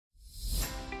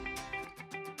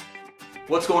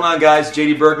What's going on, guys?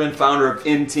 JD Bergman, founder of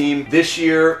inTeam. This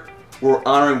year, we're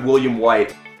honoring William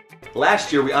White.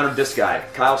 Last year, we honored this guy,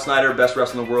 Kyle Snyder, best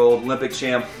wrestler in the world, Olympic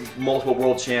champ, multiple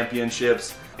world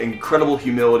championships, incredible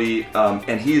humility,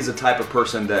 and he is the type of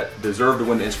person that deserved to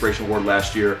win the Inspiration Award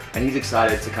last year, and he's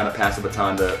excited to kind of pass the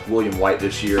baton to William White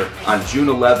this year on June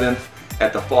 11th.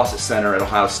 At the Fawcett Center at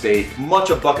Ohio State. Much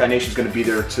of Buckeye Nation is going to be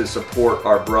there to support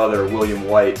our brother William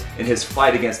White in his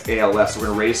fight against ALS. So we're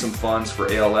going to raise some funds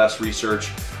for ALS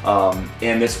research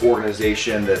and this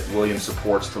organization that William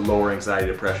supports to lower anxiety,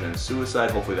 depression, and suicide.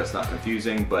 Hopefully that's not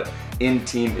confusing, but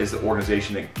inTeam is the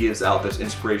organization that gives out this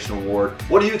Inspiration Award.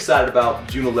 What are you excited about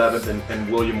June 11th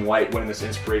and William White winning this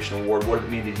Inspiration Award? What did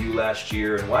it mean to you last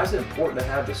year, and why is it important to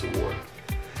have this award?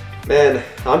 Man,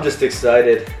 I'm just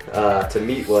excited to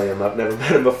meet William. I've never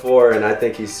met him before, and I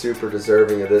think he's super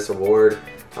deserving of this award.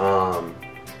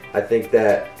 I think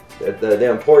that the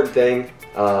important thing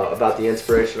about the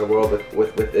Inspirational World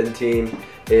with inTeam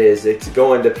is it's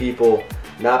going to people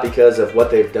not because of what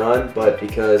they've done, but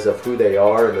because of who they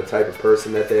are and the type of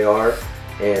person that they are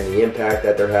and the impact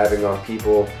that they're having on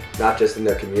people, not just in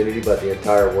their community, but the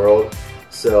entire world.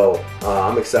 So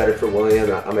I'm excited for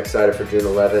William. I'm excited for June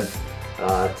 11th.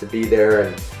 To be there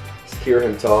and hear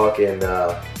him talk and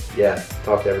yeah,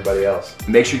 talk to everybody else.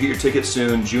 Make sure you get your tickets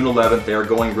soon, June 11th. They're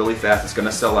going really fast. It's going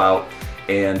to sell out,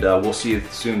 and we'll see you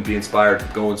soon. Be inspired.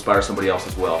 Go inspire somebody else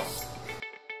as well.